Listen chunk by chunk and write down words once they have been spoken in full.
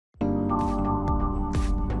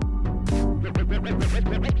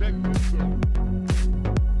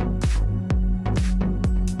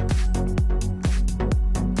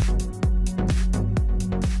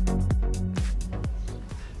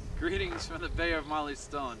Greetings from the Bay of Mali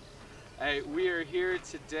Ston. Hey, we are here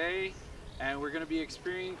today and we're going to be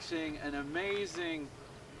experiencing an amazing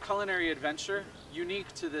culinary adventure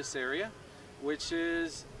unique to this area, which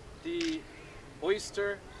is the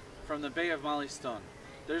oyster from the Bay of Mali Ston.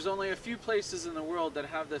 There's only a few places in the world that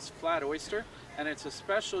have this flat oyster, and it's a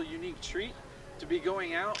special, unique treat to be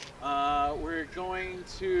going out. We're going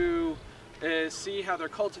to see how they're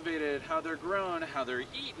cultivated, how they're grown, how they're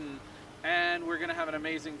eaten, and we're gonna have an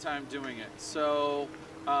amazing time doing it. So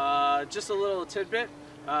just a little tidbit,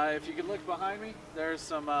 if you can look behind me, there's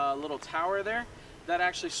some little tower there that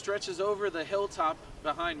actually stretches over the hilltop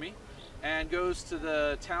behind me and goes to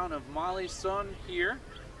the town of Mali Ston here,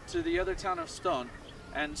 to the other town of Ston.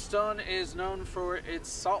 And Ston is known for its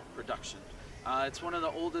salt production. It's one of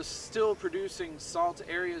the oldest still producing salt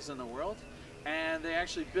areas in the world, and they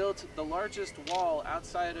actually built the largest wall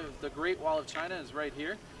outside of the Great Wall of China is right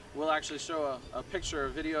here. We'll actually show a picture, a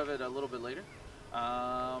video of it a little bit later.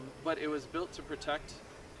 But it was built to protect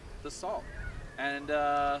the salt. And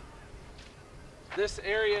this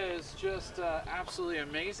area is just absolutely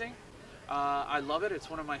amazing. I love it. It's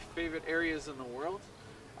one of my favorite areas in the world.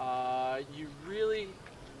 You really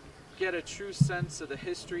get a true sense of the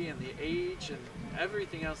history and the age and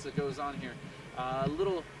everything else that goes on here. A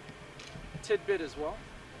little tidbit as well.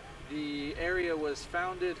 The area was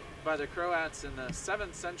founded by the Croats in the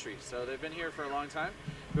 7th century, so they've been here for a long time.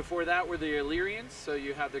 Before that were the Illyrians, so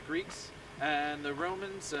you have the Greeks and the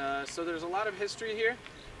Romans, so there's a lot of history here,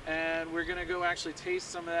 and we're gonna go actually taste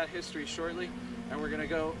some of that history shortly, and we're gonna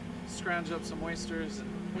go scrounge up some oysters and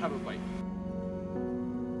have a bite.